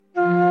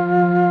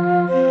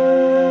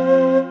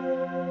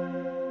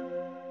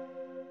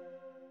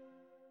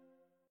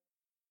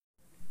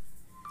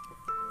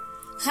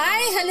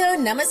Hello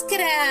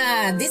ನಮಸ್ಕಾರ.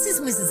 This is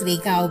Mrs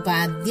ರೇಖಾ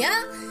ಉಪಾಧ್ಯ.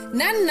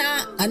 ನನ್ನ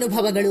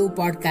ಅನುಭವಗಳು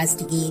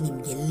ಪಾಡ್ಕಾಸ್ಟ್ಗೆ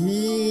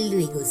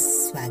ನಿಮ್ಗೆಲ್ಲರಿಗೂ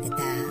ಸ್ವಾಗತ.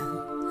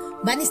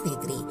 ಬನ್ನಿ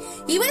ಸ್ನೇಹಿತರೆ,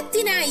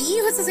 ಇವತ್ತಿನ ಈ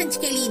ಹೊಸ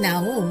ಸಂಚಿಕೆಯಲ್ಲಿ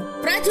ನಾವು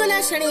ಪ್ರಜ್ವಲ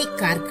ಶೆಣೈ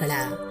ಕಾರ್ಕಳ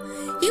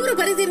ಇವರು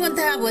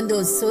ಬರೆದಿರುವಂತಹ ಒಂದು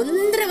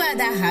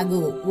ಸುಂದರವಾದ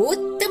ಹಾಗೂ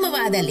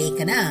ಉತ್ತಮವಾದ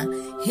ಲೇಖನ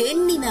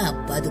ಹೆಣ್ಣಿನ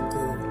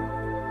ಬದುಕು.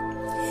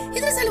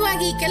 ಇದರ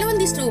ಸಲುವಾಗಿ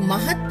ಕೆಲವೊಂದಿಷ್ಟು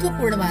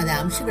ಮಹತ್ವಪೂರ್ಣವಾದ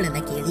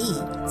ಅಂಶಗಳನ್ನು ಕೇಳಿ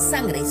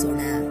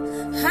ಸಂಗ್ರಹಿಸೋಣ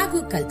ಹಾಗೂ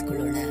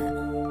ಕಲ್ತ್ಕೊಳ್ಳೋಣ.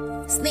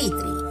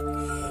 ಸ್ನೇಹಿತರೆ,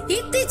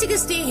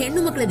 ಇತ್ತೀಚೆಗಷ್ಟೇ ಹೆಣ್ಣು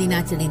ಮಕ್ಕಳ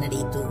ದಿನಾಚರಣೆ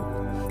ನಡೆಯಿತು.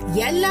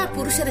 ಎಲ್ಲಾ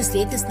ಪುರುಷರ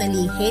ಸ್ಟೇಟಸ್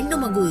ನಲ್ಲಿ ಹೆಣ್ಣು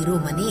ಮಗು ಇರೋ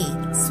ಮನೆ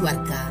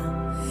ಸ್ವರ್ಗ,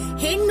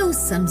 ಹೆಣ್ಣು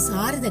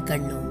ಸಂಸಾರದ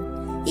ಕಣ್ಣು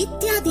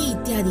ಇತ್ಯಾದಿ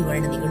ಇತ್ಯಾದಿ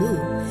ವರ್ಣನೆಗಳು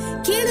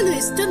ಕೇಳಲು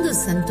ಎಷ್ಟೊಂದು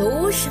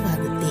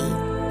ಸಂತೋಷವಾಗುತ್ತೆ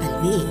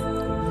ಅಲ್ವೇ?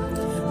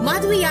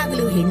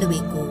 ಮದುವೆಯಾಗಲು ಹೆಣ್ಣು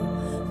ಬೇಕು,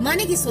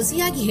 ಮನೆಗೆ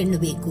ಸೊಸೆಯಾಗಿ ಹೆಣ್ಣು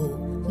ಬೇಕು,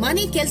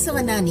 ಮನೆ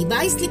ಕೆಲಸವನ್ನ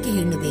ನಿಭಾಯಿಸ್ಲಿಕ್ಕೆ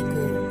ಹೆಣ್ಣು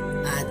ಬೇಕು.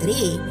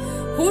 ಆದ್ರೆ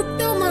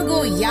ಹುಟ್ಟೋ ಮಗು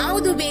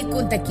ಯಾವುದು ಬೇಕು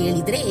ಅಂತ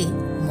ಕೇಳಿದ್ರೆ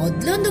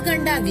ಮೊದ್ಲೊಂದು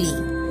ಗಂಡಾಗ್ಲಿ,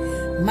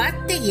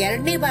 ಮತ್ತೆ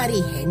ಎರಡನೇ ಬಾರಿ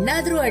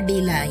ಹೆಣ್ಣಾದ್ರೂ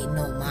ಅಡ್ಡಿಲ್ಲ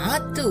ಎನ್ನೋ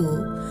ಮಾತು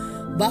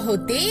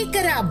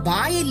ಬಹುತೇಕರ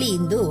ಬಾಯಲ್ಲಿ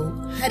ಇಂದು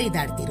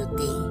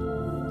ಹರಿದಾಡ್ತಿರುತ್ತೆ.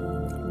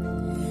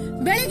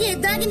 ಬೆಳಗ್ಗೆ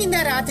ಎದ್ದಾಗಿನಿಂದ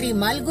ರಾತ್ರಿ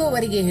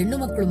ಮಲ್ಗೋವರೆಗೆ ಹೆಣ್ಣು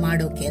ಮಕ್ಕಳು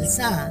ಮಾಡೋ ಕೆಲಸ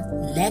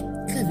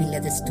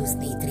ಲೆಕ್ಕವಿಲ್ಲದಷ್ಟು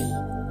ಸ್ನೇಹಿತರೆ.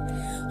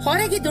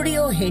 ಹೊರಗೆ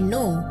ದುಡಿಯೋ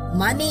ಹೆಣ್ಣು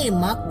ಮನೆ,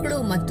 ಮಕ್ಕಳು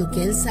ಮತ್ತು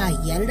ಕೆಲಸ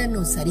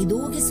ಎರಡನ್ನೂ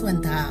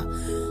ಸರಿದೂಗಿಸುವಂತಹ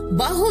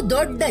ಬಹು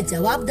ದೊಡ್ಡ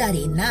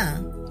ಜವಾಬ್ದಾರಿಯನ್ನ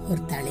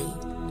ಹೊರ್ತಾಳೆ.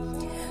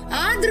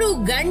 ಆದ್ರೂ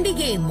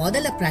ಗಂಡಿಗೆ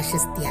ಮೊದಲ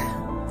ಪ್ರಾಶಸ್ತ್ಯ.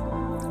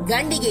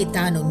 ಗಂಡಿಗೆ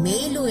ತಾನು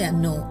ಮೇಲು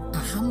ಅನ್ನೋ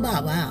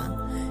ಅಹಂಭಾವ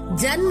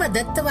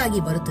ಜನ್ಮದತ್ತವಾಗಿ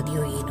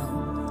ಬರುತ್ತದೆಯೋ ಏನೋ.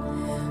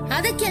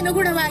 ಅದಕ್ಕೆ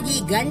ಅನುಗುಣವಾಗಿ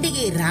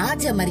ಗಂಡಿಗೆ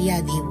ರಾಜ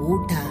ಮರ್ಯಾದೆ,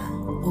 ಊಟ,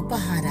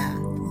 ಉಪಹಾರ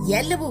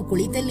ಎಲ್ಲವೂ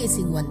ಕುಳಿತಲ್ಲೇ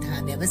ಸಿಗುವಂತಹ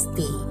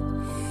ವ್ಯವಸ್ಥೆ.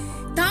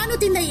 ತಾನು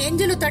ತಿಂದ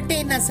ಎಂಜಲು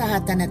ತಟ್ಟೆಯನ್ನ ಸಹ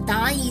ತನ್ನ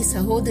ತಾಯಿ,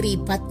 ಸಹೋದರಿ,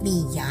 ಪತ್ನಿ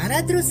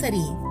ಯಾರಾದ್ರೂ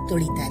ಸರಿ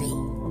ತೊಳಿತಾರೆ.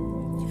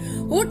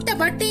 ಉಟ್ಟ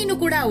ಬಟ್ಟೆಯನ್ನು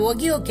ಕೂಡ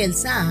ಒಗೆಯೋ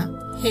ಕೆಲಸ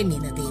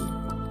ಹೆಣ್ಣಿನದೇ.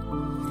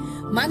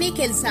 ಮನೆ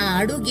ಕೆಲಸ,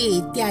 ಅಡುಗೆ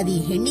ಇತ್ಯಾದಿ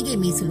ಹೆಣ್ಣಿಗೆ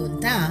ಮೀಸಲು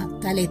ಅಂತ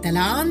ತಲೆ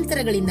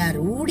ತಲಾಂತರಗಳಿಂದ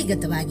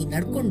ರೂಢಿಗತವಾಗಿ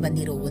ನಡ್ಕೊಂಡು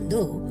ಬಂದಿರೋ ಒಂದು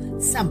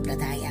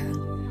ಸಂಪ್ರದಾಯ.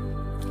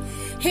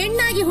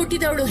 ಹೆಣ್ಣಾಗಿ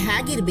ಹುಟ್ಟಿದವಳು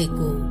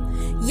ಹೇಗಿರ್ಬೇಕು,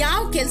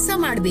 ಯಾವ ಕೆಲಸ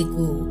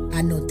ಮಾಡಬೇಕು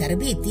ಅನ್ನೋ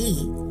ತರಬೇತಿ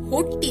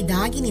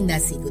ಹುಟ್ಟಿದಾಗಿನಿಂದ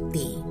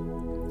ಸಿಗುತ್ತೆ.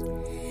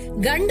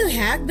 ಗಂಡು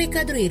ಹ್ಯಾಗ್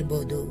ಬೇಕಾದ್ರೂ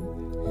ಇರ್ಬೋದು.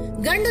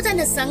 ಗಂಡು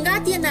ತನ್ನ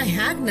ಸಂಗಾತಿಯನ್ನ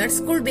ಹ್ಯಾಗ್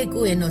ನಡ್ಸ್ಕೊಳ್ಬೇಕು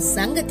ಎನ್ನೋ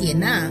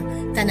ಸಂಗತಿಯನ್ನ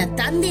ತನ್ನ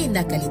ತಂದೆಯಿಂದ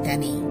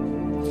ಕಲಿತಾನೆ.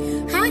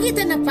 ಹಾಗೆ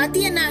ತನ್ನ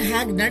ಪತಿಯನ್ನ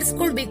ಹ್ಯಾಗ್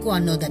ನಡ್ಸ್ಕೊಳ್ಬೇಕು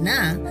ಅನ್ನೋದನ್ನ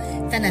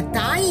ತನ್ನ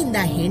ತಾಯಿಯಿಂದ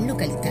ಹೆಣ್ಣು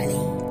ಕಲಿತಾಳೆ.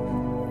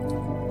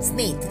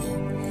 ಸ್ನೇಹಿತರೆ,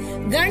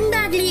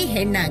 ಗಂಡಾಗ್ಲಿ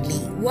ಹೆಣ್ಣಾಗ್ಲಿ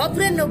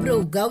ಒಬ್ರನ್ನೊಬ್ರು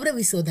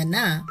ಗೌರವಿಸೋದನ್ನ,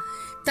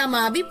 ತಮ್ಮ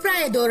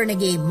ಅಭಿಪ್ರಾಯ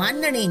ಧೋರಣೆಗೆ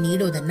ಮನ್ನಣೆ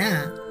ನೀಡೋದನ್ನ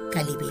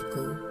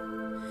ಕಲಿಬೇಕು.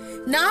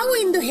 ನಾವು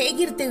ಇಂದು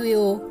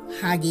ಹೇಗಿರ್ತೇವೆಯೋ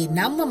ಹಾಗೆ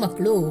ನಮ್ಮ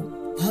ಮಕ್ಕಳು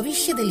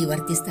ಭವಿಷ್ಯದಲ್ಲಿ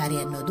ವರ್ತಿಸ್ತಾರೆ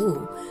ಅನ್ನೋದು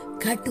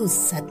ಕಟು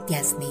ಸತ್ಯ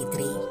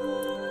ಸ್ನೇಹಿತರೆ.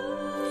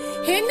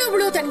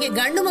 ಹೆಣ್ಣೊಬ್ಳು ತನಗೆ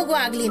ಗಂಡು ಮಗು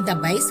ಆಗ್ಲಿ ಅಂತ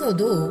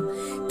ಬಯಸೋದು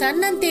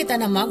ತನ್ನಂತೆ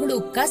ತನ್ನ ಮಗಳು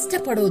ಕಷ್ಟ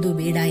ಪಡೋದು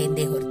ಬೇಡ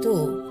ಎಂದೇ ಹೊರತು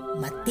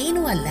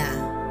ಮತ್ತೇನೂ ಅಲ್ಲ.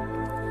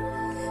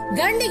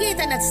 ಗಂಡಿಗೆ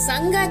ತನ್ನ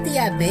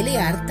ಸಂಗಾತಿಯ ಬೆಲೆ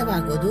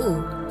ಅರ್ಥವಾಗೋದು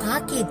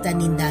ಆಕೆ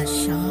ತನ್ನಿಂದ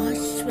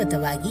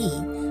ಶಾಶ್ವತವಾಗಿ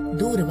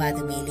ದೂರವಾದ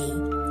ಮೇಲೆ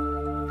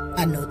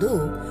ಅನ್ನೋದು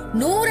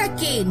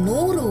 100ಕ್ಕೆ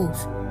 100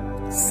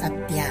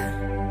 ಸತ್ಯ.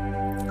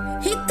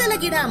 ಹಿತ್ತಲ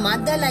ಗಿಡ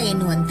ಮದ್ದಲ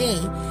ಎನ್ನುವಂತೆ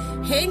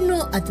ಹೆಣ್ಣು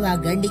ಅಥವಾ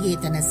ಗಂಡಿಗೆ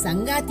ತನ್ನ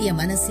ಸಂಗಾತಿಯ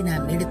ಮನಸ್ಸಿನ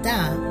ಮಿಡಿತ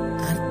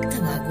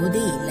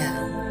ಅರ್ಥವಾಗೋದೇ ಇಲ್ಲ.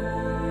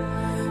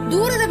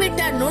 ದೂರದ ಬೆಟ್ಟ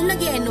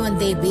ನುಣ್ಣಗೆ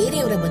ಎನ್ನುವಂತೆ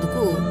ಬೇರೆಯವರ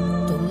ಬದುಕು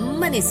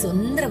ತುಂಬಾನೇ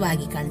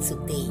ಸುಂದರವಾಗಿ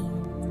ಕಾಣಿಸುತ್ತೆ.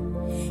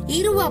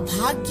 ಇರುವ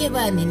ಭಾಗ್ಯವ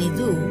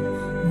ನೆನೆದು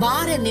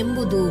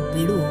ಬಾರನೆಂಬುದು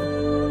ಬಿಡು,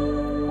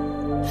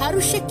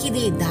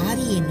 ಹರುಷಕ್ಕಿದೆ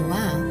ದಾರಿ ಎನ್ನುವ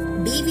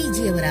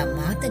ಡಿವಿಜಿಯವರ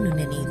ಮಾತನ್ನು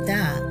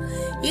ನೆನೆಯುತ್ತಾ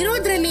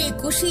ಇರೋದ್ರಲ್ಲಿ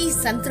ಖುಷಿ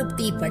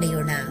ಸಂತೃಪ್ತಿ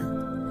ಪಡೆಯೋಣ.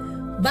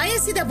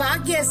 ಬಯಸಿದ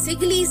ಭಾಗ್ಯ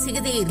ಸಿಗಲಿ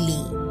ಸಿಗದೇ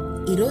ಇರ್ಲಿ,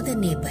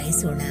 ಇರೋದನ್ನೇ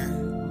ಬಯಸೋಣ.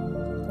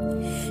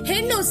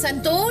 ಹೆಣ್ಣು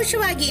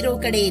ಸಂತೋಷವಾಗಿ ಇರೋ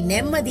ಕಡೆ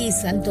ನೆಮ್ಮದಿ,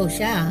 ಸಂತೋಷ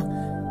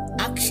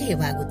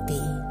ಅಕ್ಷಯವಾಗುತ್ತೆ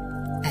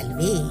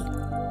ಅಲ್ವೇ?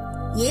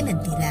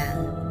 ಏನಂತೀರಾ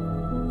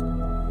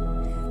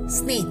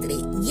ಸ್ನೇಹಿತರೆ?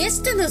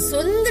 ಎಷ್ಟೊಂದು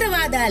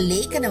ಸುಂದರವಾದ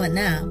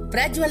ಲೇಖನವನ್ನ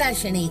ಪ್ರಜ್ವಲ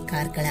ಶೆಣೈ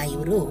ಕಾರ್ಕಳ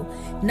ಇವರು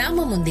ನಮ್ಮ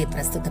ಮುಂದೆ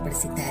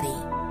ಪ್ರಸ್ತುತಪಡಿಸಿದ್ದಾರೆ.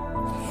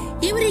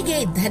 ಇವರಿಗೆ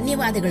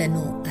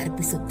ಧನ್ಯವಾದಗಳನ್ನು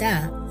ಅರ್ಪಿಸುತ್ತಾ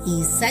ಈ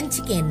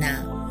ಸಂಚಿಕೆಯನ್ನ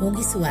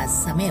ಮುಗಿಸುವ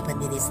ಸಮಯ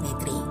ಬಂದಿದೆ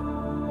ಸ್ನೇಹಿತರೆ.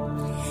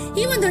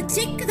 ಈ ಒಂದು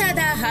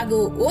ಚಿಕ್ಕದಾದ ಹಾಗೂ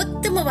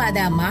ಉತ್ತಮವಾದ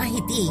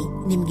ಮಾಹಿತಿ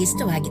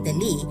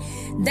ನಿಮ್ಗಿಷ್ಟವಾಗಿದ್ದಲ್ಲಿ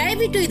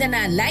ದಯವಿಟ್ಟು ಇದನ್ನ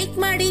ಲೈಕ್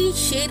ಮಾಡಿ,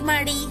 ಶೇರ್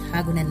ಮಾಡಿ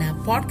ಹಾಗೂ ನನ್ನ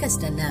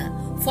ಪಾಡ್ಕಾಸ್ಟ್ ಅನ್ನ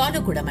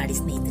ಫಾಲೋ ಕೂಡ ಮಾಡಿ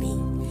ಸ್ನೇಹಿತರೆ.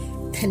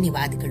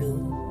 ಧನ್ಯವಾದಗಳು.